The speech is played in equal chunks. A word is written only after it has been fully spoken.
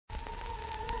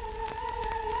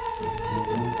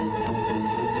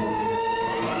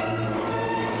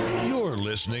You're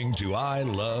listening to I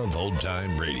Love Old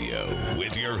Time Radio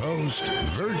with your host,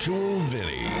 Virtual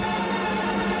Vinny.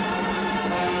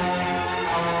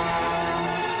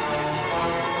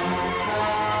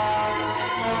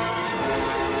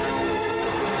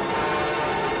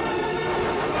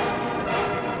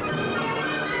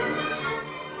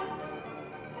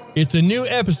 It's a new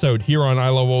episode here on I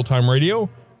Love Old Time Radio.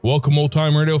 Welcome, Old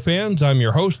Time Radio fans. I'm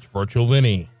your host, Virtual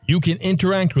Vinny. You can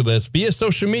interact with us via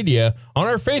social media on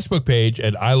our Facebook page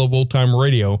at I Love Old Time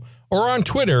Radio or on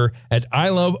Twitter at I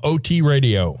Love OT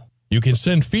Radio. You can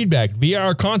send feedback via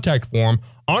our contact form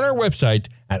on our website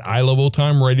at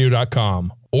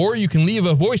iloveoldtimeradio.com, or you can leave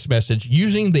a voice message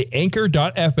using the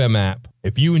Anchor.fm app.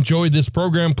 If you enjoyed this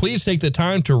program, please take the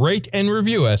time to rate and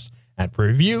review us at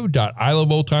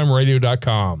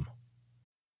review.iloveoldtimeradio.com.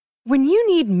 When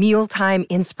you need mealtime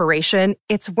inspiration,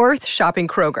 it's worth shopping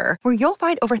Kroger, where you'll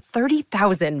find over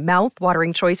 30,000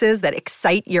 mouth-watering choices that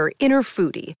excite your inner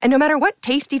foodie. And no matter what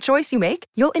tasty choice you make,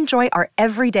 you'll enjoy our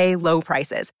everyday low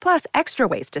prices, plus extra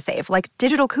ways to save, like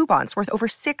digital coupons worth over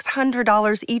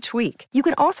 $600 each week. You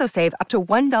can also save up to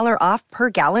 $1 off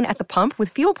per gallon at the pump with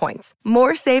fuel points.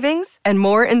 More savings and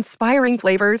more inspiring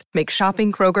flavors make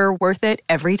shopping Kroger worth it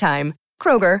every time.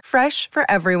 Kroger, fresh for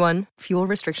everyone. Fuel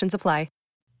restrictions apply.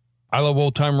 I Love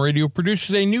Old Time Radio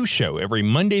produces a new show every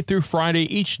Monday through Friday,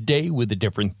 each day with a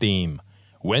different theme.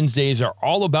 Wednesdays are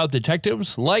all about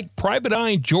detectives, like Private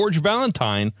Eye George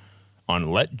Valentine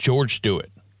on Let George Do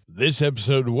It. This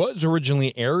episode was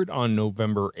originally aired on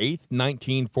November 8th,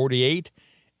 1948,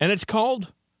 and it's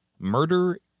called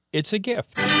Murder, It's a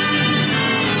Gift.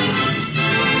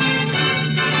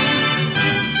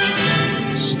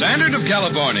 Standard of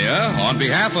California, on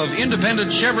behalf of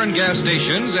independent Chevron gas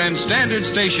stations and standard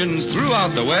stations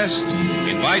throughout the West,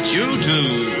 invites you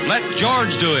to Let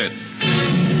George Do It.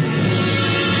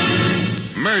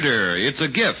 Murder, It's a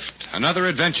Gift. Another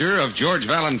adventure of George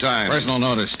Valentine. Personal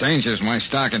notice, danger's my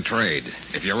stock and trade.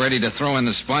 If you're ready to throw in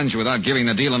the sponge without giving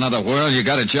the deal another whirl, you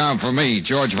got a job for me,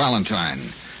 George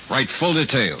Valentine. Write full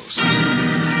details.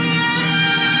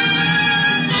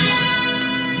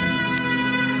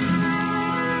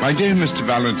 My dear Mr.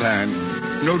 Valentine,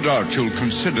 no doubt you'll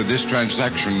consider this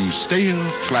transaction stale,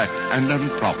 flat, and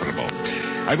unprofitable.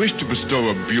 I wish to bestow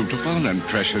a beautiful and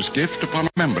precious gift upon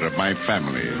a member of my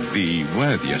family, the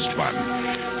worthiest one,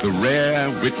 the rare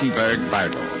Wittenberg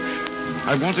Bible.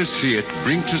 I want to see it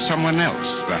bring to someone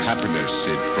else the happiness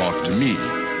it brought to me.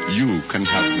 You can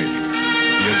help me.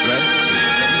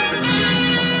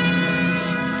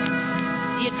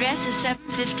 The address is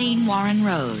 715 Warren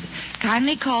Road.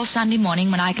 Kindly call Sunday morning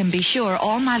when I can be sure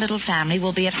all my little family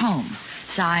will be at home.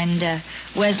 Signed,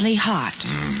 Wesley Hart.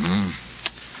 Mm-hmm.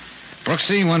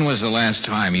 Brooksy, when was the last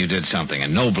time you did something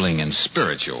ennobling and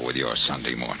spiritual with your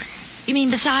Sunday morning? You mean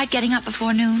beside getting up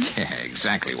before noon? Yeah,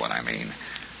 exactly what I mean.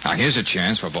 Now, here's a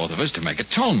chance for both of us to make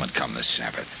atonement come this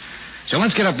Sabbath. So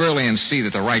let's get up early and see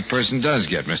that the right person does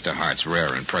get Mr. Hart's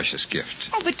rare and precious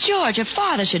gift. Oh, but George, a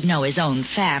father should know his own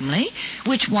family.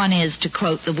 Which one is, to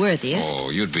quote, the worthiest. Oh,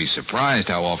 you'd be surprised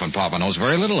how often Papa knows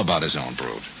very little about his own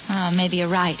brood. Oh, maybe you're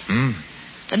right. Hmm?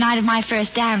 The night of my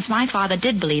first dance, my father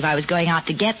did believe I was going out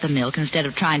to get the milk instead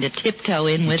of trying to tiptoe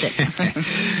in with it.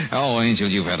 Oh, Angel,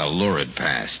 you've had a lurid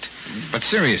past. But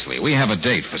seriously, we have a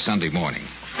date for Sunday morning.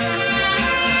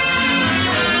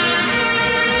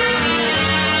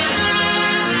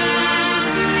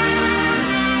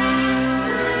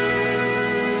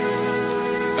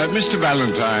 Mr.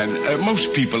 Valentine,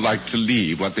 most people like to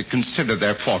leave what they consider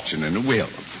their fortune in a will,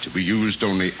 to be used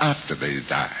only after they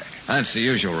die. That's the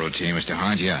usual routine, Mr.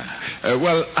 Hart, yeah.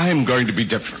 Well, I'm going to be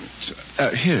different.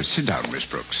 Here, sit down, Miss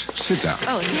Brooks. Sit down.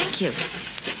 Oh, thank you.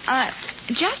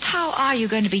 Just how are you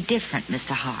going to be different,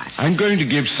 Mr. Hart? I'm going to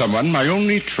give someone my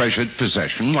only treasured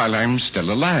possession while I'm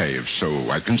still alive, so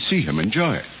I can see him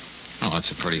enjoy it. Oh,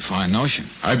 that's a pretty fine notion.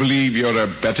 I believe you're a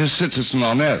better citizen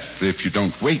on Earth if you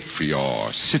don't wait for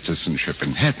your citizenship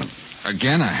in heaven.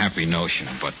 Again, a happy notion,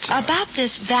 but... About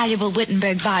this valuable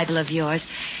Wittenberg Bible of yours,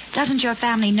 doesn't your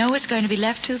family know it's going to be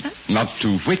left to them? Not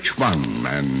to which one,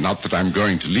 and not that I'm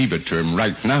going to leave it to him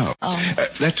right now. Oh.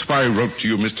 That's why I wrote to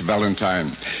you, Mr.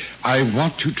 Valentine. I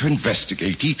want you to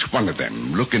investigate each one of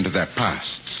them, look into their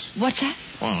pasts. What's that?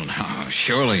 Well, now,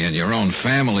 surely in your own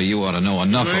family you ought to know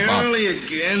enough about... Early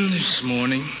again this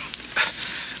morning.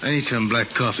 I need some black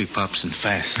coffee, Pops, and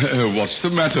fast. What's the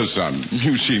matter, son?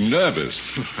 You seem nervous.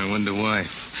 I wonder why.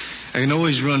 I can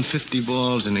always run 50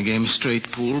 balls in a game of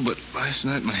straight pool, but last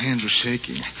night my hands were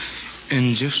shaking.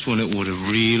 And just when it would have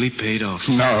really paid off.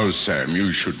 Now, Sam,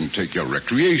 you shouldn't take your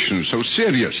recreation so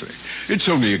seriously. It's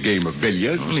only a game of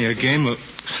billiards. Only a game of...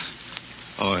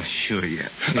 Oh, sure, yeah.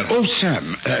 Oh,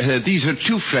 Sam, these are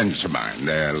two friends of mine.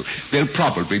 They'll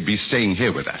probably be staying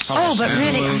here with us. Oh, but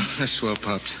really... Well, that's swell,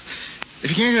 Pops. If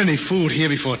you can't get any food here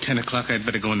before 10 o'clock, I'd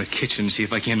better go in the kitchen and see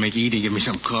if I can't make Edie give me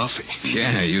some coffee.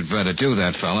 Yeah, you'd better do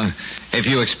that, fella. If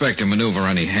you expect to maneuver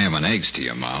any ham and eggs to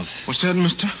your mouth. What's that,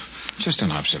 mister? Just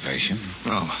an observation.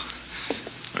 Oh.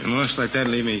 Remarks like that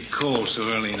leave me cold so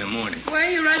early in the morning. Where are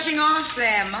you rushing off,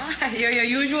 Sam? You're your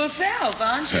usual self,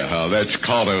 aren't you? Oh, that's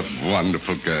called a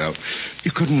wonderful girl.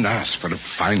 You couldn't ask for a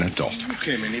finer daughter. You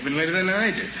came in even later than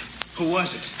I did. Who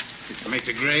was it? Did you make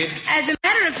the grade? As a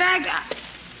matter of fact,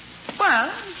 well,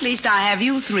 at least I have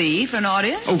you three for an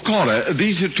audience. Oh, Cora,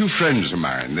 these are two friends of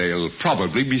mine. They'll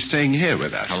probably be staying here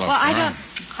with us. Hello, Well, I Cora. don't...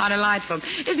 How delightful.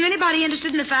 Isn't anybody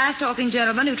interested in the fast-talking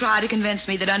gentlemen who try to convince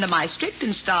me that under my strict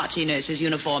and starchy nurse's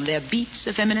uniform there beats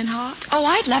a feminine heart? Oh,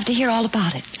 I'd love to hear all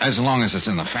about it. As long as it's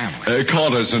in the family.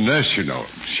 Cora's a nurse, you know.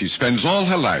 She spends all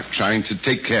her life trying to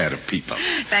take care of people.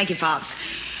 Thank you, Pops.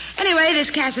 Anyway,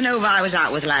 this Casanova I was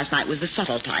out with last night was the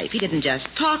subtle type. He didn't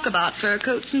just talk about fur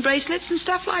coats and bracelets and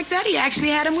stuff like that. He actually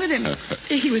had them with him.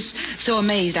 He was so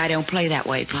amazed I don't play that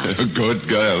way, Pops. Good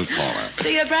girl, Cora.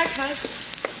 See you at breakfast.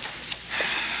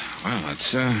 Well,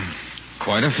 it's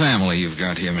quite a family you've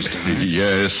got here, Mr. Hart.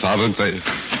 Yes, aren't they?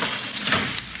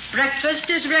 Breakfast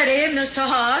is ready, Mr.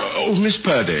 Hart. Oh, Miss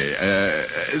Purdy,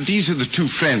 these are the two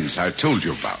friends I told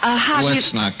you about.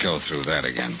 Let's not go through that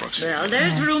again, Brooks. Well,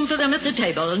 there's room for them at the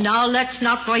table. Now let's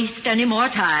not waste any more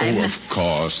time. Oh, of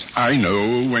course. I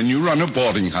know when you run a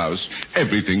boarding house,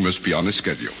 everything must be on a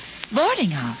schedule.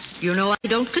 Boarding house. You know, I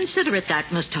don't consider it that,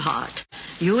 Mr. Hart.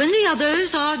 You and the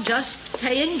others are just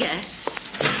paying guests.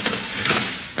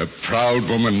 A proud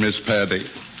woman, Miss Purdy.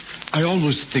 I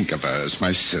always think of her as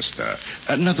my sister,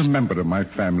 another member of my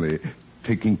family,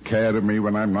 taking care of me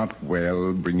when I'm not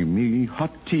well, bringing me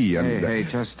hot tea and... Hey,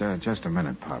 just a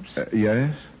minute, Pops.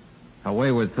 Yes? A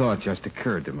wayward thought just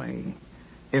occurred to me.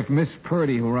 If Miss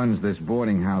Purdy, who runs this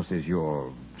boarding house, is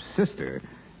your sister,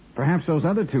 perhaps those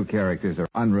other two characters are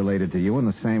unrelated to you in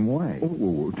the same way.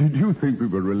 Oh, did you think we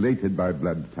were related by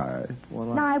blood tie?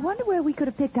 Now, I wonder where we could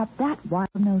have picked up that wild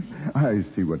notion. I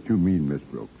see what you mean, Miss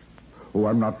Brooks. Oh,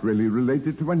 I'm not really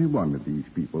related to any one of these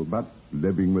people, but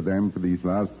living with them for these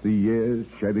last 3 years,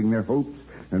 sharing their hopes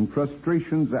and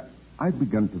frustrations, I've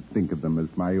begun to think of them as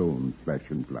my own flesh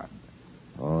and blood.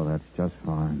 Oh, that's just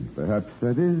fine. Perhaps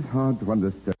that is hard to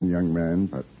understand, young man,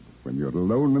 but when you're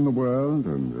alone in the world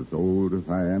and as old as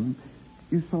I am,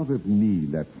 you sort of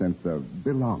need that sense of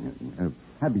belonging, of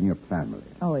having a family.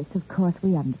 Oh, it's of course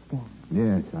we understand.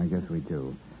 Yes, I guess we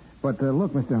do. But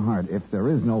look, Mr. Hart, if there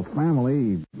is no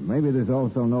family, maybe there's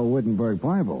also no Wittenberg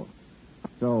Bible.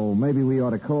 So maybe we ought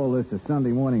to call this a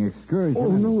Sunday morning excursion. Oh,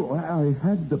 no, I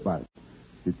had the Bible.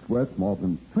 It's worth more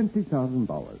than $20,000.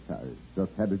 I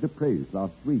just had it appraised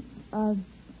last week. Well,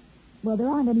 there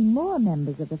aren't any more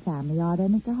members of the family, are there,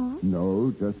 Mr. Hart?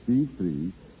 No, just these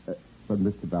three. But,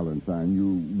 Mr. Valentine,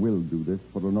 you will do this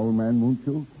for an old man, won't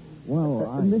you?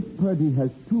 Well, Miss Purdy has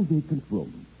 2 vacant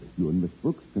rooms. You and Miss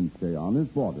Brooks can stay on as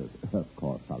boarders. Of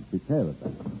course, I'll take care of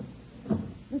that.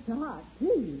 Mr. Hart,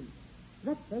 please.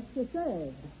 Breakfast is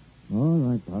served. All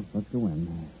right, Pops, let's go in.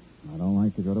 I don't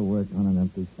like to go to work on an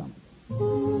empty stomach.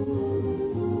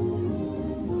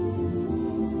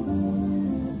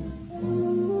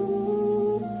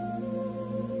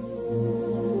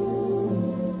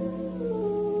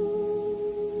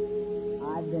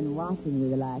 I've been watching you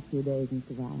the last few days,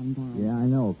 Mr. Valentine. Yeah, I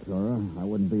know, Cora. I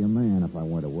wouldn't be a man if I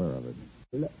weren't aware of it.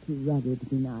 You look too rugged to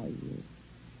be naive.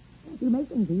 You make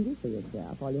things easy for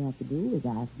yourself. All you have to do is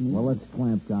ask me. Well, let's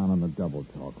clamp down on the double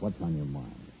talk. What's on your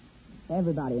mind?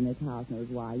 Everybody in this house knows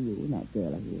why you and that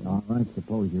girl are here. All right,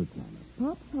 suppose you tell me.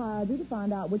 Pop's hired you to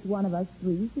find out which one of us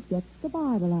three should get the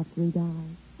Bible after he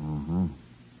dies. Uh-huh.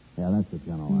 Yeah, that's the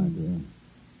general idea.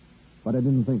 But I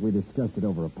didn't think we discussed it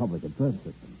over a public address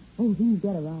system. Oh, things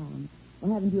get around.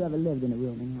 Well, haven't you ever lived in a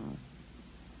rooming house?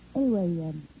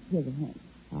 Anyway, here's a hint.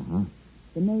 Uh-huh.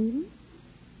 The name,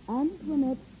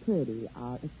 Antoinette Purdy,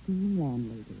 our esteemed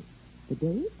landlady. The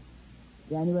date,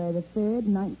 January the 3rd,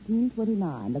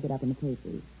 1929. Look it up in the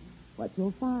papers. What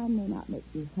you'll find may not make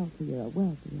you healthier or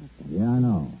wealthier. Yeah, I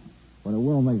know. But it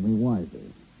will make me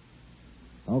wiser.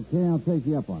 Okay, I'll take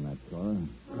you up on that, Cora.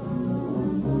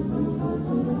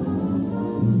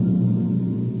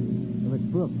 Miss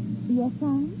Brooks, Yes,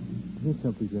 son? here's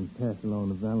something you can pass along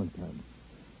to Valentine.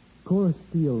 Cora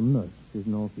Steele Nuss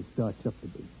isn't all she starts up to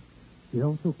be. She's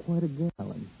also quite a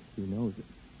gal, and she knows it.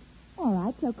 All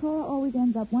right, so Cora always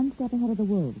ends up one step ahead of the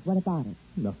wolves. What about it?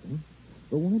 Nothing.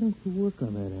 But why don't you work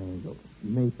on that angle? It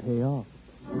may pay off.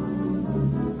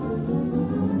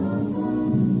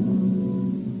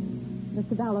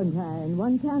 Mr. Valentine,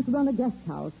 one can't run a guest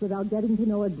house without getting to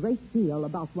know a great deal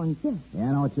about one's guests. Yeah,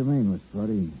 I know what you mean, Miss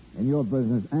Purdy. In your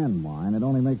business and mine, it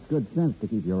only makes good sense to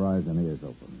keep your eyes and ears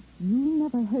open. You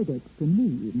never heard it from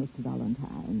me, Mr.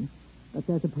 Valentine. But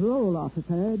there's a parole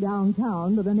officer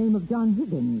downtown by the name of John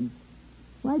Higgins.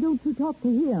 Why don't you talk to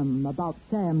him about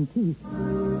Sam Keith?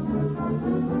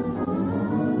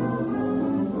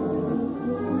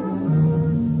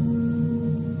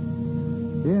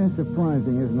 Yeah,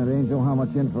 surprising, isn't it, Angel, how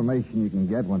much information you can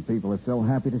get when people are so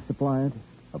happy to supply it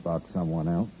about someone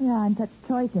else? Yeah, and such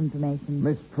choice information.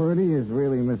 Miss Purdy is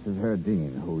really Mrs.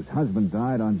 Herdine, whose husband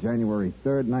died on January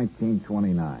 3rd,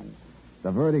 1929. The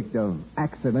verdict of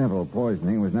accidental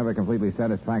poisoning was never completely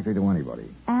satisfactory to anybody.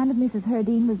 And Mrs.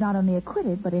 Herdine was not only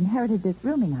acquitted, but inherited this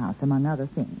rooming house, among other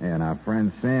things. And our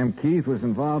friend Sam Keith was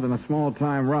involved in a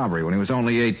small-time robbery when he was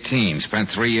only 18. Spent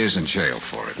 3 years in jail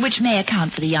for it. Which may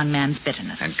account for the young man's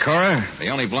bitterness. And Cora, the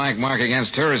only blank mark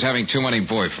against her is having too many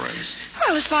boyfriends.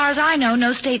 Well, as far as I know,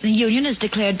 no state in the Union has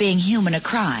declared being human a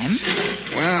crime.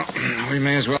 Well, we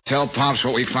may as well tell Pops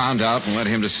what we found out and let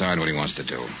him decide what he wants to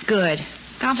do. Good.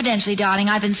 Confidentially, darling,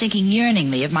 I've been thinking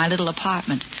yearningly of my little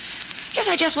apartment. Guess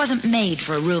I just wasn't made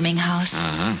for a rooming house.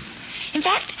 Uh-huh. In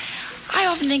fact, I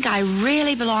often think I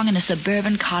really belong in a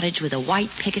suburban cottage with a white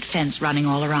picket fence running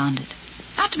all around it.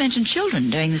 Not to mention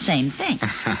children doing the same thing.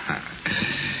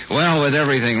 Well, with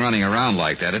everything running around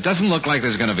like that, it doesn't look like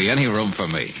there's going to be any room for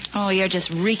me. Oh, you're just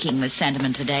reeking with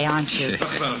sentiment today, aren't you?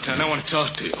 Valentine, I want to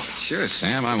talk to you. Sure,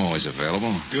 Sam, I'm always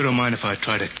available. You don't mind if I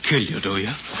try to kill you, do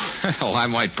you? Well, I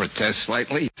might protest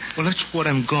slightly. Well, that's what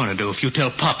I'm going to do if you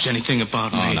tell Pops anything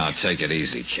about me. Oh, now, take it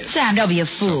easy, kid. Sam, don't be a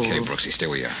fool. Okay, Brooksy, stay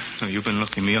where you are. No, you've been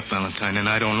looking me up, Valentine, and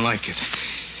I don't like it.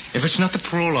 If it's not the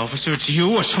parole officer, it's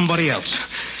you or somebody else.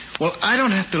 Well, I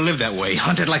don't have to live that way,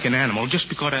 hunted like an animal, just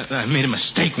because I made a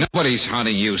mistake. Nobody's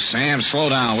hunting you, Sam. Slow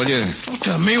down, will you? Don't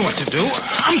tell me what to do.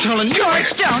 I'm telling you. George,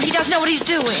 don't. He doesn't know what he's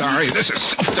doing. Sorry, this is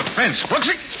self-defense,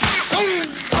 Brooksy.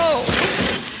 Oh.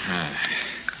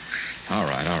 All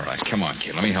right. Come on,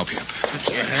 kid. Let me help you up.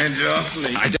 Put your hands off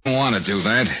me. I didn't want to do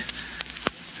that.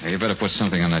 Now, you better put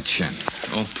something on that chin.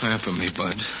 Don't pamper me,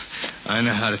 Bud. I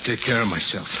know how to take care of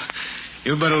myself.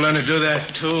 You better learn to do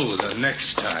that, too, the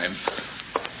next time.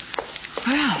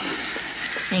 Well,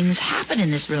 things happen in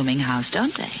this rooming house,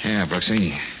 don't they? Yeah,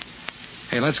 Brooksy.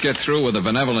 Hey, let's get through with the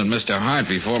benevolent Mr. Hart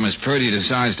before Miss Purdy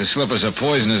decides to slip us a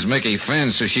poisonous Mickey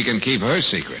Finn so she can keep her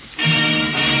secret.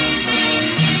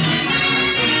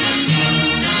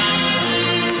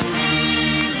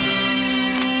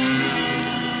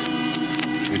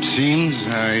 It seems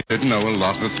I did know a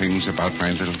lot of things about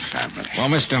my little family. Well,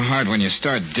 Mr. Hart, when you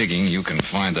start digging, you can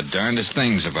find the darndest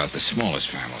things about the smallest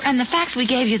family. And the facts we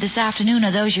gave you this afternoon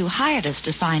are those you hired us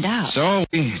to find out. So,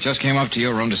 we just came up to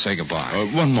your room to say goodbye.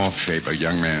 One more favor,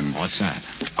 young man. What's that?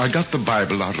 I got the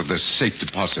Bible out of the safe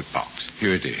deposit box.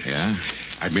 Here it is. Yeah?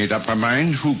 I made up my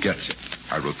mind who gets it.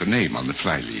 I wrote the name on the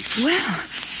flyleaf. Well,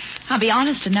 I'll be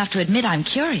honest enough to admit I'm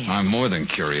curious. I'm more than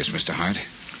curious, Mr. Hart.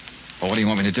 Well, what do you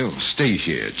want me to do? Stay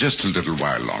here just a little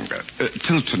while longer.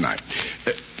 Till tonight.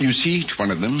 You see, each one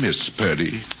of them, Miss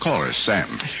Purdy, Cora,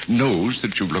 Sam, knows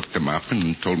that you looked them up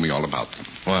and told me all about them.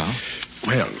 Well?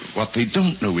 Well, what they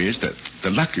don't know is that the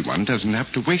lucky one doesn't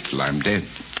have to wait till I'm dead.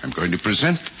 I'm going to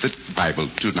present the Bible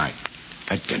tonight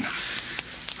at dinner.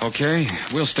 Okay,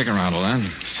 we'll stick around till then.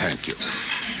 Thank you.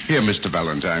 Here, Mr.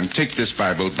 Valentine, take this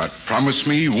Bible, but promise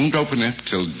me you won't open it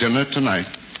till dinner tonight.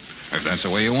 If that's the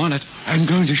way you want it. I'm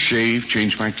going to shave,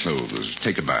 change my clothes,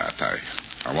 take a bath.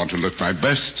 I want to look my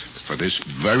best for this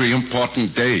very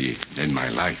important day in my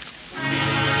life.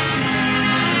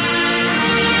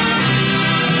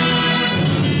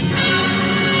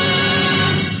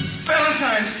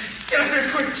 Valentine, get up here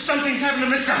quick. Something's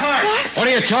happened to Mr. Hart. What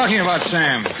are you talking about,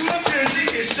 Sam? Come up here and see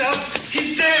for yourself.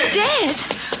 He's dead. Dead?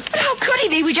 But how could he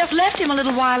be? We just left him a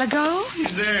little while ago.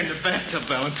 He's there in the bathtub,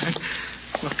 Valentine.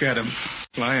 Look at him.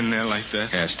 Lying there like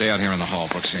that. Yeah, stay out here in the hall,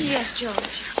 Brooksy. Yes, George.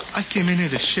 I came in here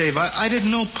to shave. I didn't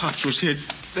know Pops was here.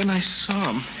 Then I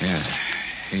saw him. Yeah,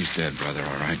 he's dead, brother,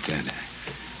 all right, dead.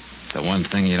 The one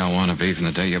thing you don't want to be from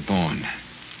the day you're born.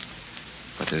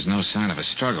 But there's no sign of a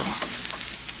struggle.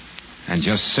 And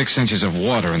just 6 inches of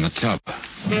water in the tub.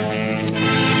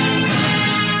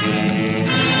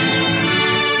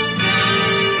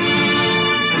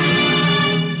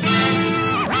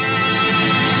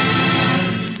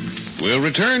 We'll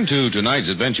return to tonight's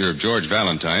adventure of George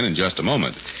Valentine in just a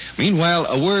moment. Meanwhile,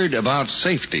 a word about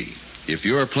safety. If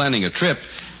you're planning a trip,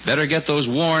 Better get those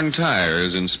worn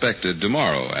tires inspected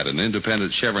tomorrow at an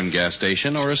independent Chevron gas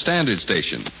station or a standard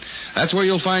station. That's where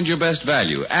you'll find your best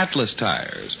value, Atlas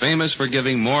tires, famous for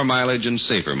giving more mileage and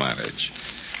safer mileage.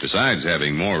 Besides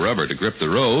having more rubber to grip the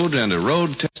road and a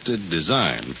road-tested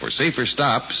design for safer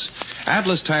stops,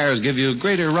 Atlas tires give you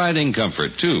greater riding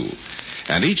comfort, too.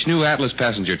 And each new Atlas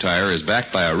passenger tire is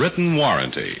backed by a written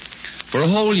warranty. For a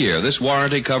whole year, this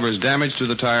warranty covers damage to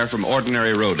the tire from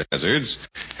ordinary road hazards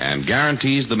and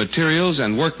guarantees the materials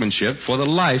and workmanship for the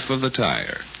life of the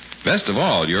tire. Best of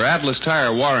all, your Atlas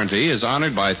tire warranty is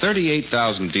honored by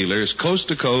 38,000 dealers coast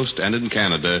to coast and in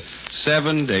Canada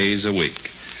 7 days a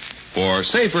week. For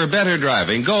safer, better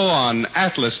driving, go on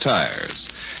Atlas tires.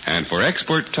 And for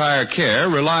expert tire care,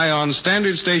 rely on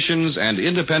standard stations and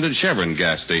independent Chevron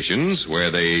gas stations where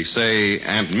they say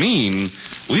and mean,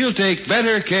 we'll take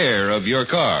better care of your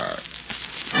car.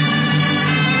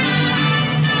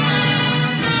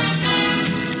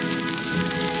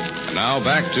 And now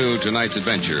back to tonight's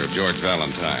adventure of George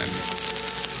Valentine.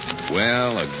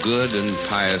 Well, a good and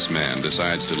pious man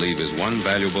decides to leave his one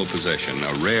valuable possession,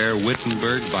 a rare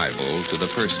Wittenberg Bible, to the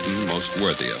person most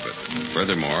worthy of it.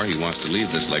 Furthermore, he wants to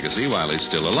leave this legacy while he's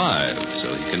still alive,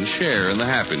 so he can share in the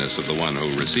happiness of the one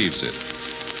who receives it.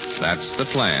 That's the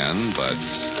plan, but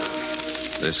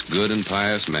this good and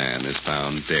pious man is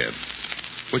found dead.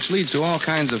 Which leads to all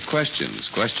kinds of questions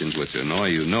which annoy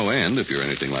you no end if you're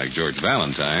anything like George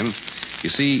Valentine. You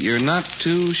see, you're not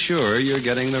too sure you're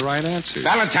getting the right answer.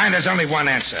 Valentine, there's only one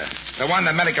answer. The one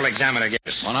the medical examiner gave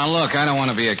us. Well, now, look, I don't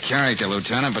want to be a character,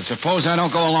 Lieutenant, but suppose I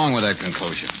don't go along with that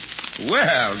conclusion.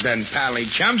 Well, then, Pally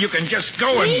Chum, you can just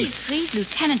go Please,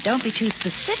 Lieutenant, don't be too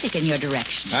specific in your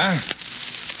direction. Huh?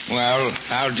 Well,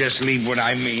 I'll just leave what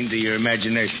I mean to your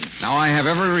imagination. Now, I have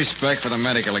every respect for the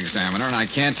medical examiner, and I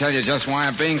can't tell you just why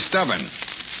I'm being stubborn.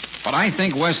 But I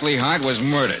think Wesley Hart was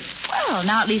murdered. Well,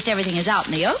 now at least everything is out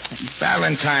in the open.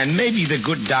 Valentine, maybe the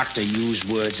good doctor used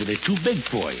words that are too big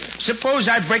for you. Suppose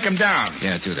I break them down.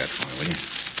 Yeah, do that for me, will you?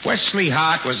 Wesley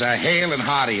Hart was a hale and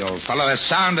hearty old fellow, as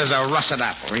sound as a russet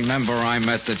apple. Remember, I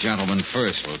met the gentleman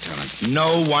first, Lieutenant.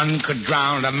 No one could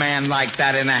drown a man like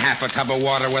that in a half a tub of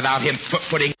water without him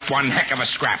putting one heck of a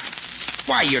scrap.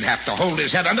 Why, you'd have to hold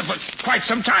his head under for quite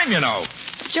some time, you know.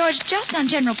 George, just on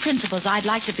general principles, I'd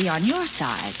like to be on your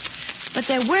side. But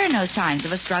there were no signs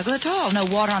of a struggle at all. No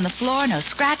water on the floor, no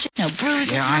scratches, no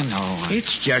bruises. Yeah, I know.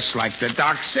 It's just like the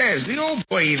doc says. The old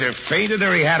boy either fainted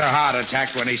or he had a heart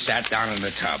attack when he sat down in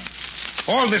the tub.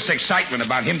 All this excitement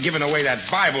about him giving away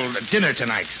that Bible at dinner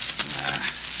tonight.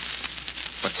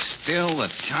 But still, the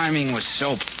timing was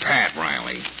so pat,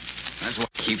 Riley. That's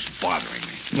what keeps bothering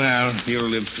me. Well, you'll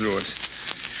live through it.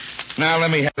 Now, let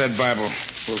me have that Bible.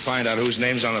 We'll find out whose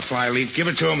name's on the flyleaf. Give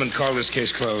it to him and call this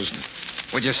case closed.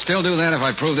 Would you still do that if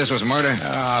I proved this was murder?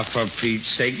 Ah, for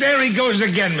Pete's sake. There he goes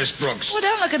again, Miss Brooks. Well,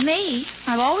 don't look at me.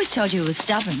 I've always told you he was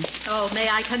stubborn. Oh, may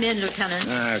I come in,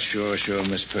 Lieutenant? Sure,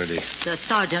 Miss Purdy. The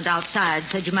sergeant outside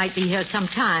said you might be here some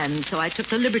time, so I took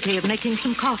the liberty of making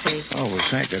some coffee. Oh,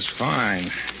 well, that's fine.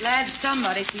 Glad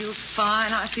somebody feels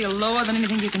fine. I feel lower than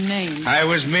anything you can name. I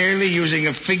was merely using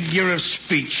a figure of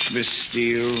speech, Miss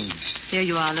Steele. Here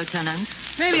you are, Lieutenant.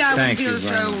 Maybe I wouldn't feel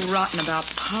so rotten about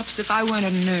Pops if I weren't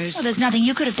a nurse. Well, there's nothing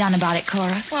you could have done about it,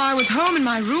 Cora. Well, I was home in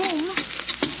my room.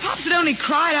 Pops had only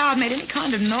cried out, made any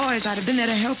kind of noise. I'd have been there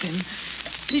to help him.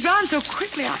 He drowned so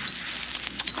quickly,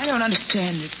 I don't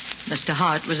understand it. Mr.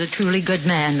 Hart was a truly good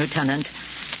man, Lieutenant.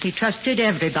 He trusted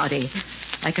everybody.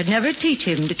 I could never teach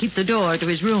him to keep the door to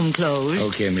his room closed.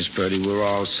 Okay, Miss Purdy, we're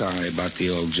all sorry about the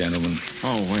old gentleman.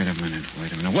 Oh, wait a minute.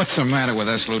 What's the matter with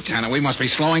us, Lieutenant? We must be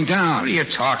slowing down. What are you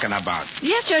talking about?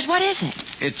 Yes, George, what is it?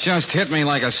 It just hit me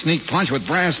like a sneak punch with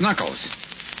brass knuckles.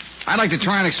 I'd like to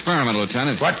try an experiment,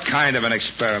 Lieutenant. What kind of an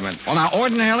experiment? Well, now,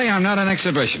 ordinarily, I'm not an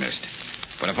exhibitionist.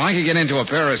 But if I could get into a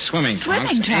pair of swimming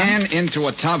trunks and into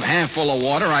a tub half full of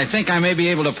water, I think I may be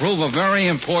able to prove a very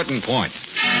important point.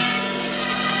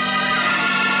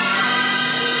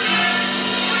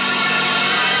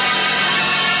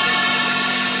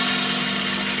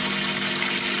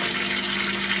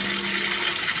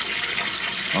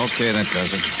 Okay, that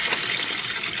does it.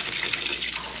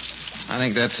 I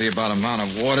think that's the about amount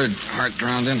of water Hart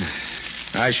drowned in.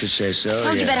 I should say so,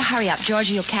 you better hurry up, George,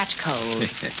 or you'll catch cold.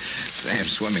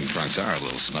 Sam's swimming trunks are a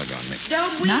little snug on me.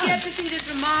 Don't we get to see this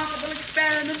remarkable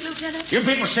experiment, Lieutenant? You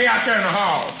people stay out there in the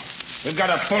hall. We've got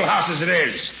a full house as it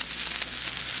is.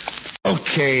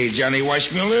 Okay, Johnny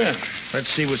Weissmuller,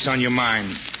 let's see what's on your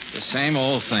mind. The same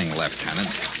old thing, Lieutenant.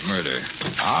 Murder.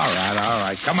 All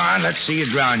right. Come on, let's see you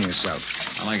drown yourself.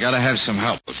 Well, I gotta have some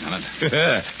help, Lieutenant.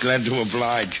 Glad to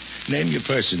oblige. Name your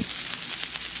person.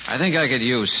 I think I could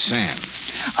use Sam.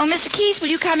 Oh, Mr. Keith, will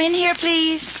you come in here,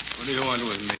 please? What do you want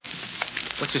with me?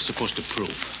 What's this supposed to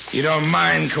prove? You don't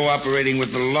mind cooperating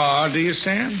with the law, do you,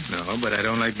 Sam? No, but I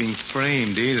don't like being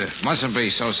framed either. Mustn't be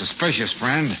so suspicious,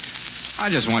 friend. I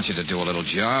just want you to do a little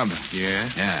job. Yeah?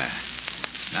 Yeah.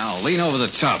 Now, lean over the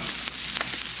tub.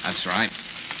 That's right.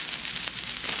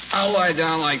 I'll lie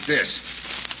down like this.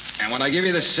 And when I give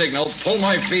you the signal, pull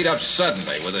my feet up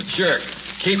suddenly with a jerk.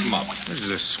 Keep them up. This is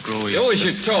a screwy... Do as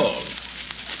you're told.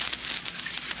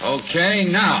 Okay,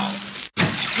 now.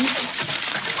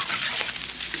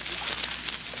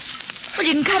 Well,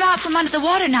 you can come out from under the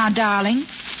water now, darling.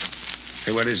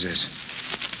 Hey, what is this?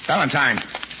 Valentine,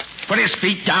 put his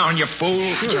feet down, you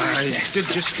fool. He's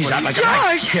out like a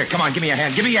light. Here, come on, give me a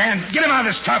hand. Give me a hand. Get him out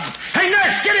of this tub. Hey,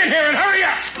 nurse, get in here and hurry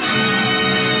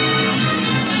up.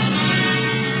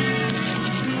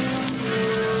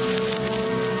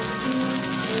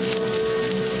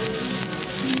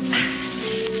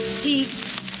 He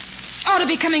ought to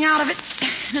be coming out of it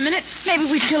in a minute. Maybe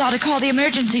we still ought to call the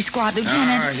emergency squad,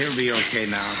 Lieutenant. Oh, he'll be okay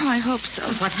now. Oh, I hope so.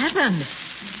 What happened?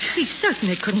 He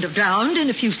certainly couldn't have drowned in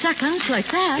a few seconds like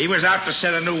that. He was out to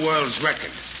set a new world's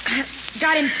record.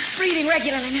 Got him breathing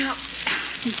regularly now.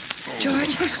 George?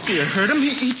 It hurt him.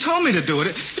 He told me to do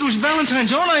it. It was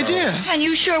Valentine's own idea. And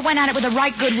you sure went at it with the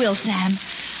right goodwill, Sam.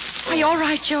 Are you all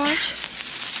right, George?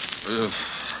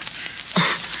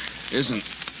 Isn't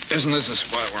this the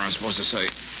spot where I'm supposed to say,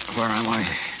 where am I?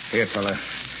 Here, fella.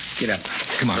 Get up.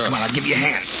 Come on, I'll give you a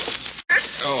hand.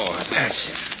 Oh, That's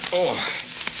it. Oh.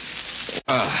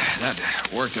 That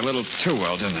worked a little too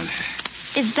well, didn't it?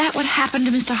 Is that what happened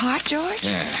to Mr. Hart, George?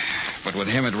 Yeah, but with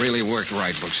him it really worked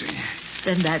right, Brooksy.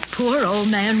 Then that poor old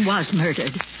man was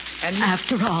murdered. And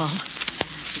after all.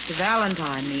 Mr.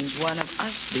 Valentine means one of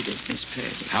us did it, Miss Purdy.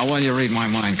 How well you read my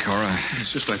mind, Cora.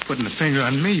 It's just like putting a finger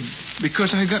on me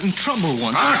because I got in trouble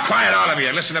once. Quiet, all of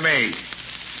you. Listen to me.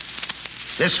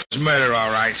 This was murder, all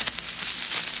right.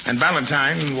 And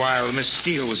Valentine, while Miss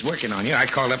Steele was working on you, I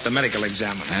called up the medical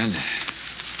examiner. And?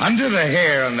 Under the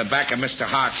hair on the back of Mr.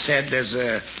 Hart's head, there's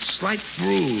a slight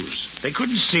bruise. They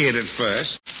couldn't see it at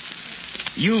first.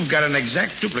 You've got an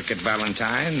exact duplicate,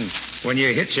 Valentine, when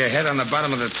you hit your head on the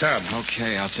bottom of the tub.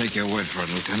 Okay, I'll take your word for it,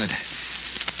 Lieutenant.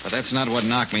 But that's not what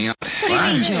knocked me out. What do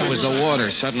you mean, George? It was the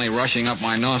water suddenly rushing up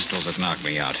my nostrils that knocked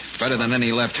me out. Better than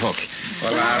any left hook.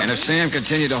 Well, and if Sam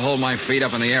continued to hold my feet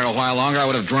up in the air a while longer, I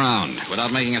would have drowned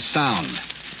without making a sound.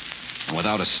 And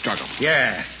without a struggle.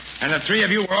 Yeah. And the three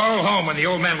of you were all home when the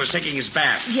old man was taking his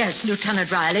bath. Yes,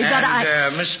 Lieutenant Riley, but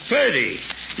And, Miss Purdy,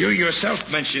 you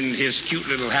yourself mentioned his cute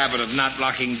little habit of not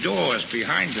locking doors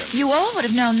behind him. You all would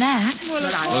have known that.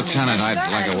 Lieutenant,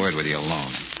 I'd like a word with you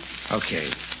alone. Okay.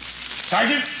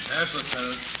 Sergeant? Yes,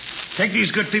 Lieutenant. Take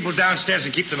these good people downstairs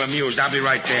and keep them amused. I'll be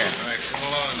right there. All right, come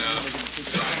along now.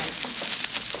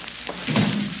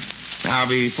 Now,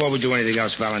 before we do anything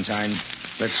else, Valentine,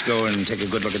 let's go and take a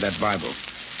good look at that Bible.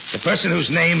 The person whose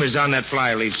name is on that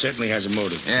flyleaf certainly has a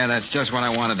motive. Yeah, that's just what I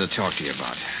wanted to talk to you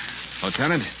about.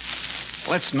 Lieutenant,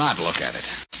 let's not look at it.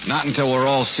 Not until we're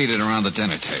all seated around the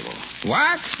dinner table.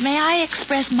 What? May I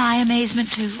express my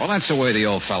amazement, too? Well, that's the way the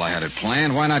old fella had it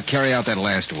planned. Why not carry out that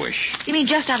last wish? You mean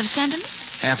just out of sentiment?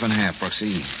 Half and half,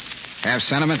 Brooksy. Half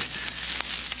sentiment,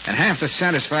 and half the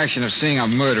satisfaction of seeing a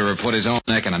murderer put his own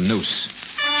neck in a noose.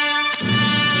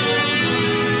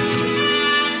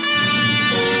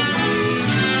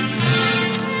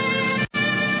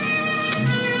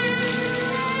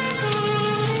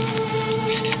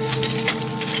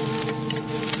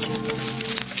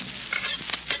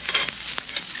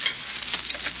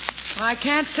 I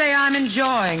can't say I'm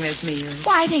enjoying this meal.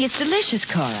 Why, I think it's delicious,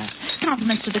 Cora.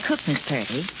 Compliments to the cook, Miss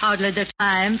Purdy. hardly the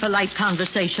time for light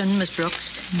conversation, Miss Brooks.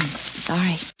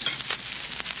 Sorry.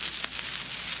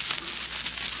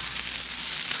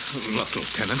 Look,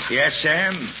 Lieutenant. Yes,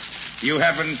 Sam? You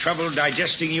having trouble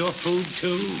digesting your food,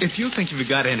 too? If you think you've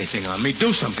got anything on me,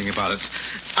 do something about it.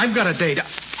 I've got a date.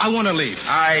 I want to leave.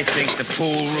 I think the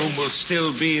pool room will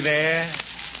still be there.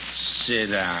 Sit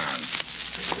down.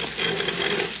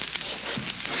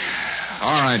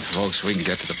 All right, folks, we can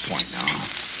get to the point now.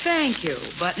 Thank you,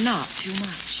 but not too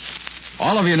much.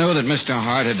 All of you know that Mr.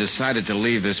 Hart had decided to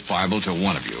leave this Bible to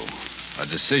one of you. A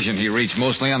decision he reached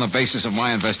mostly on the basis of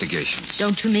my investigations.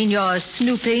 Don't you mean you're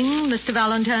snooping, Mr.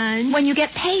 Valentine? When you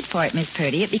get paid for it, Miss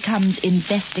Purdy, it becomes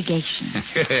investigation.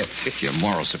 Your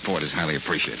moral support is highly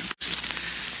appreciated.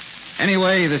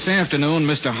 Anyway, this afternoon,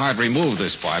 Mr. Hart removed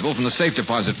this Bible from the safe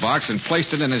deposit box and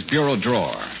placed it in his bureau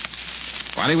drawer.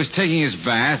 While he was taking his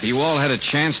bath, you all had a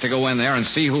chance to go in there and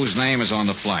see whose name is on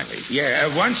the flyleaf.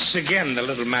 Yeah, once again, the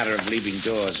little matter of leaving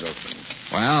doors open.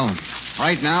 Well,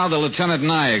 right now, the lieutenant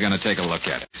and I are going to take a look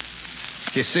at it.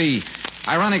 You see,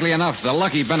 ironically enough, the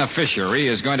lucky beneficiary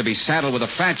is going to be saddled with a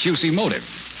fat, juicy motive.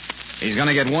 He's going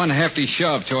to get one hefty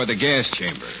shove toward the gas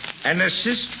chamber. An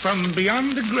assist from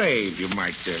beyond the grave, you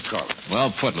might call it.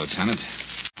 Well put, Lieutenant.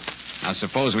 Now,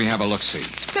 suppose we have a look-see.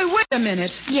 Say, wait a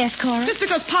minute. Yes, Cora? Just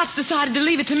because Potts decided to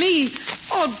leave it to me,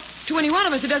 or to any one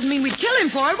of us, it doesn't mean we'd kill him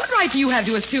for it. What right do you have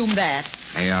to assume that?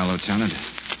 Hey, Lieutenant.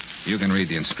 You can read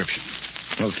the inscription.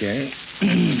 Okay.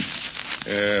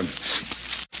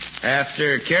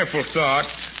 After careful thought,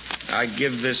 I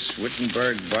give this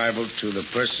Wittenberg Bible to the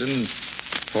person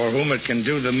for whom it can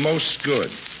do the most good.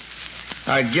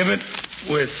 I give it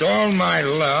with all my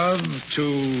love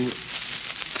to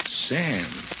Sam.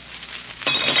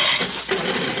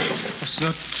 That's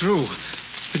not true.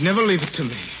 You'd never leave it to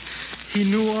me. He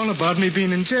knew all about me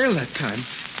being in jail that time.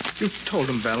 You told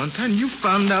him, Valentine. You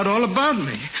found out all about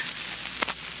me.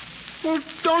 Well,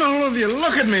 don't all of you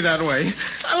look at me that way.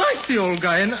 I like the old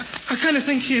guy, and I kind of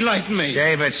think he liked me.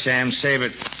 Save it, Sam, save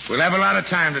it. We'll have a lot of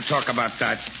time to talk about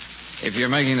that. If you're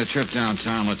making the trip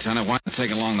downtown, Lieutenant, why not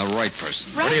take along the right person?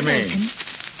 Right, what do you mean?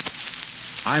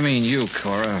 I mean you,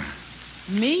 Cora.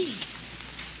 Me?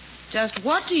 Just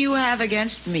what do you have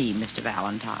against me, Mr.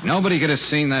 Valentine? Nobody could have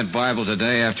seen that Bible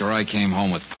today after I came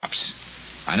home with Pops.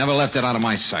 I never left it out of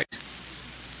my sight.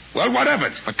 Well, what of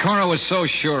it? But Cora was so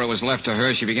sure it was left to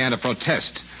her, she began to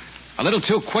protest. A little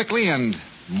too quickly and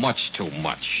much too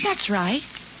much. That's right.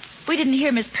 We didn't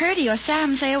hear Miss Purdy or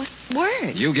Sam say a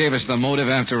word. You gave us the motive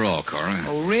after all, Cora.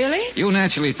 Oh, really? You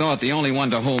naturally thought the only one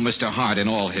to whom Mr. Hart, in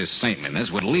all his saintliness,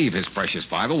 would leave his precious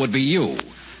Bible would be you.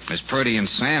 Miss Purdy and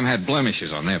Sam had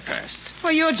blemishes on their past.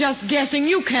 Well, you're just guessing.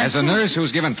 You can't... As a nurse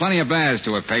who's given plenty of baths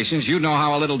to her patients, you know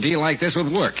how a little deal like this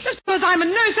would work. Just because I'm a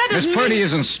nurse, that doesn't Miss Purdy mean...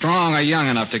 isn't strong or young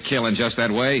enough to kill in just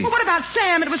that way. Well, what about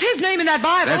Sam? It was his name in that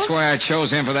Bible. That's why I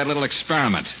chose him for that little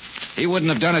experiment. He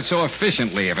wouldn't have done it so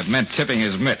efficiently if it meant tipping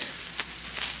his mitt.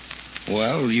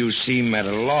 Well, you seem at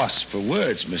a loss for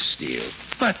words, Miss Steele.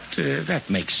 But that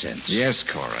makes sense. Yes,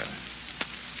 Cora.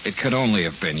 It could only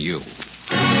have been you.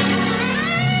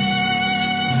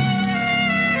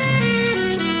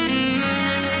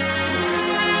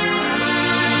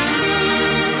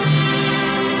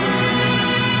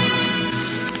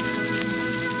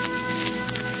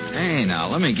 Hey, now,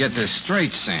 let me get this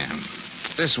straight, Sam.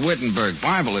 This Wittenberg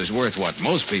Bible is worth what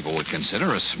most people would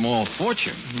consider a small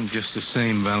fortune. Just the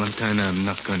same, Valentine, I'm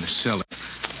not going to sell it.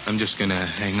 I'm just going to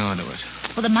hang on to it.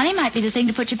 Well, the money might be the thing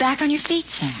to put you back on your feet,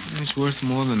 Sam. It's worth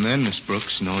more than that, Miss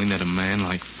Brooks, knowing that a man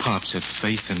like Pops had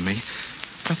faith in me.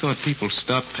 I thought people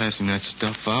stopped passing that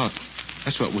stuff out.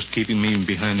 That's what was keeping me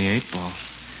behind the 8 ball.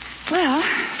 Well,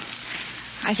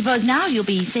 I suppose now you'll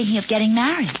be thinking of getting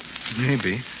married.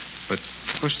 Maybe. But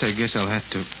first I guess I'll have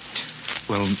to,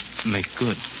 well, make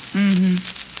good. Mm-hmm.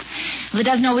 Well, it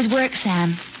doesn't always work,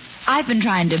 Sam. I've been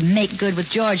trying to make good with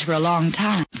George for a long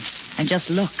time. And just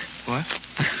look. What?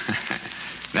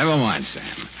 Never mind,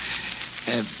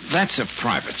 Sam. That's a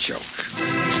private joke.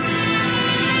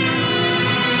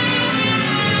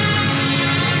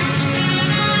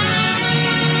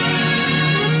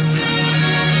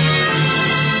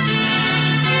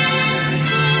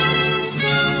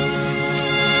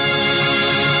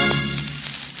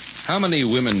 How many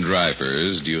women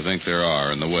drivers do you think there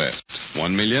are in the West?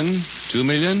 1 million? 2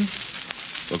 million?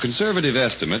 Well, conservative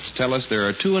estimates tell us there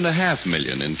are 2.5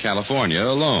 million in California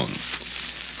alone.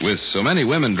 With so many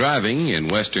women driving in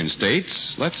western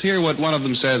states, let's hear what one of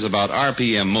them says about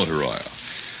RPM motor oil.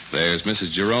 There's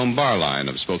Mrs. Jerome Barline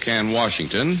of Spokane,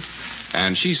 Washington,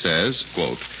 and she says,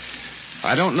 quote,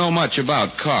 I don't know much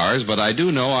about cars, but I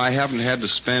do know I haven't had to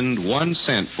spend 1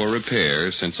 cent for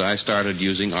repairs since I started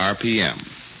using RPM,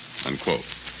 unquote.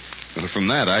 Well, from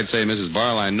that, I'd say Mrs.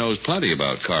 Barline knows plenty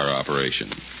about car operation.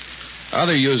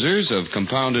 Other users of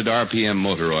compounded RPM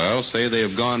motor oil say they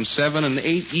have gone 7 and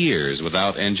 8 years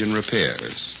without engine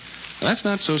repairs. That's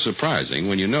not so surprising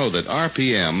when you know that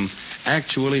RPM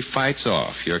actually fights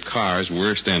off your car's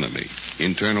worst enemy,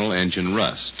 internal engine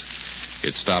rust.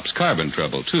 It stops carbon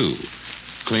trouble, too,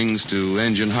 clings to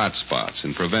engine hot spots,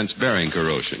 and prevents bearing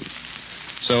corrosion.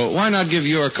 So why not give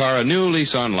your car a new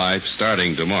lease on life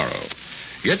starting tomorrow?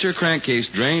 Get your crankcase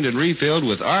drained and refilled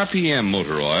with RPM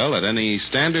motor oil at any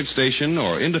standard station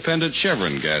or independent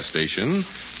Chevron gas station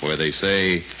where they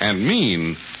say and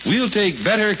mean, we'll take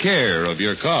better care of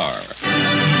your car.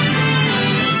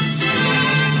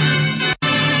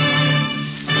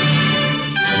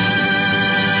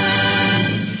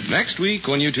 Next week,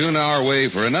 when you tune our way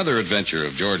for another adventure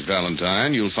of George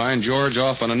Valentine, you'll find George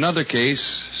off on another case,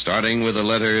 starting with a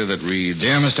letter that reads,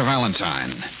 Dear Mr.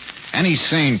 Valentine, any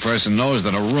sane person knows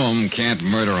that a room can't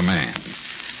murder a man.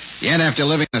 Yet after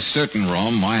living in a certain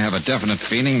room, I have a definite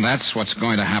feeling that's what's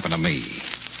going to happen to me.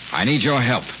 I need your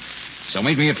help. So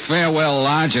meet me at Farewell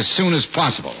Lodge as soon as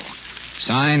possible.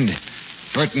 Signed,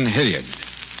 Burton Hilliard.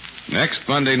 Next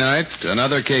Monday night,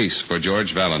 another case for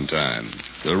George Valentine.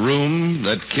 The Room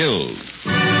That Killed.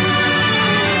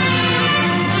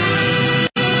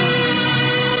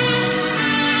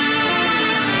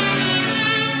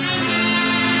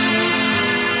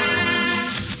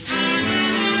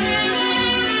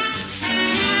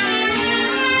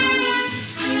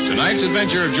 Tonight's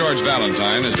adventure of George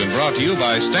Valentine has been brought to you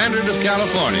by Standard of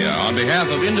California on behalf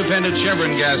of independent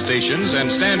Chevron gas stations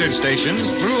and Standard stations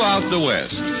throughout the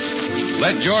West.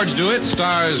 Let George Do It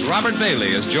stars Robert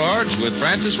Bailey as George with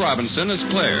Frances Robinson as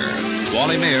Claire.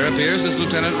 Wally Mayer appears as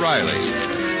Lieutenant Riley.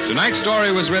 Tonight's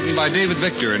story was written by David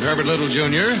Victor and Herbert Little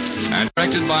Jr. and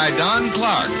directed by Don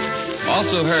Clark.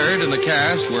 Also heard in the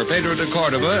cast were Pedro de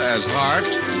Cordova as Hart,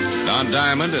 Don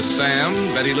Diamond as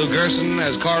Sam, Betty Lou Gerson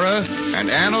as Cora, and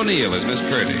Ann O'Neill as Miss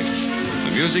Purdy.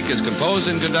 The music is composed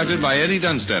and conducted by Eddie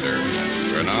Dunstetter.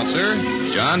 Your announcer,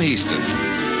 John Heaston.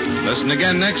 Listen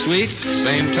again next week,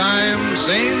 same time,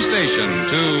 same station,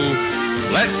 to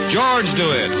Let George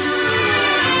Do It.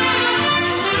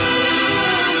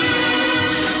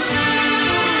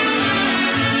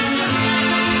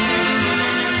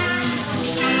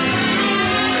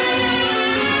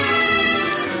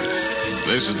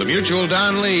 This is the Mutual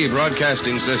Don Lee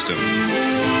Broadcasting System.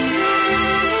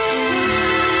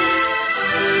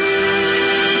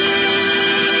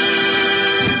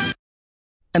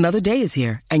 Another day is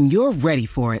here, and you're ready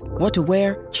for it. What to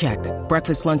wear? Check.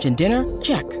 Breakfast, lunch, and dinner?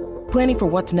 Check. Planning for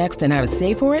what's next and how to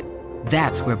save for it?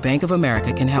 That's where Bank of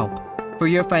America can help. For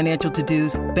your financial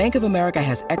to-dos, Bank of America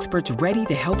has experts ready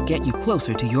to help get you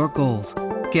closer to your goals.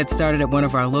 Get started at one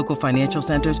of our local financial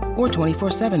centers or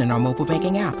 24/7 in our mobile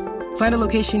banking app. Find a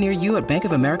location near you at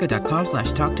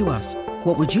bankofamerica.com/talktous.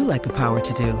 What would you like the power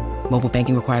to do? Mobile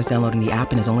banking requires downloading the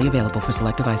app and is only available for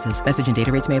select devices. Message and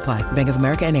data rates may apply. Bank of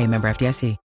America N.A., member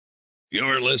FDIC.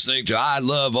 You're listening to I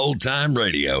Love Old Time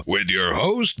Radio with your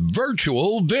host,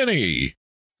 Virtual Vinny.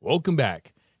 Welcome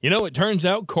back. You know, it turns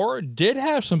out Cora did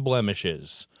have some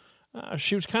blemishes.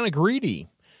 She was kind of greedy.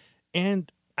 And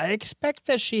I expect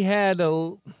that she had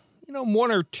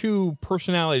one or two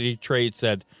personality traits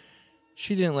that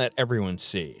she didn't let everyone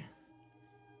see.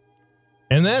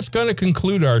 And that's going to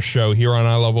conclude our show here on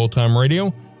I Love Old Time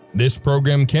Radio. This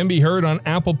program can be heard on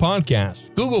Apple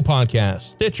Podcasts, Google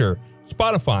Podcasts, Stitcher,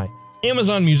 Spotify,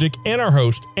 Amazon Music, and our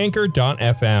host,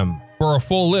 Anchor.fm. For a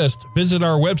full list, visit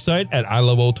our website at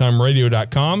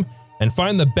iloveoldtimeradio.com and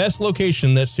find the best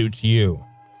location that suits you.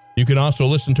 You can also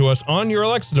listen to us on your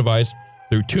Alexa device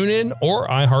through TuneIn or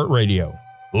iHeartRadio.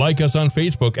 Like us on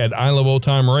Facebook at I Love Old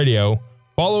Time Radio.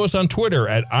 Follow us on Twitter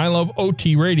at I Love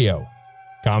OT Radio.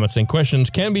 Comments and questions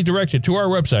can be directed to our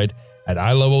website at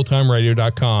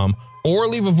iloveoldtimeradio.com or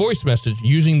leave a voice message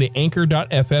using the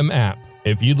Anchor.fm app.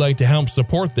 If you'd like to help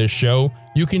support this show,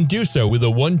 you can do so with a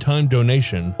one-time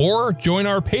donation or join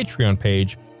our Patreon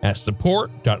page at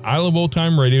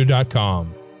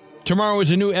support.iloveoldtimeradio.com. Tomorrow is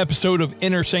a new episode of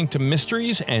Inner Sanctum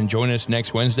Mysteries, and join us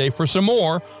next Wednesday for some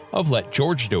more of Let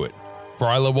George Do It. For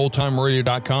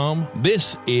iloveoldtimeradio.com,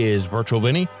 this is Virtual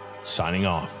Vinny, signing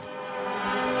off.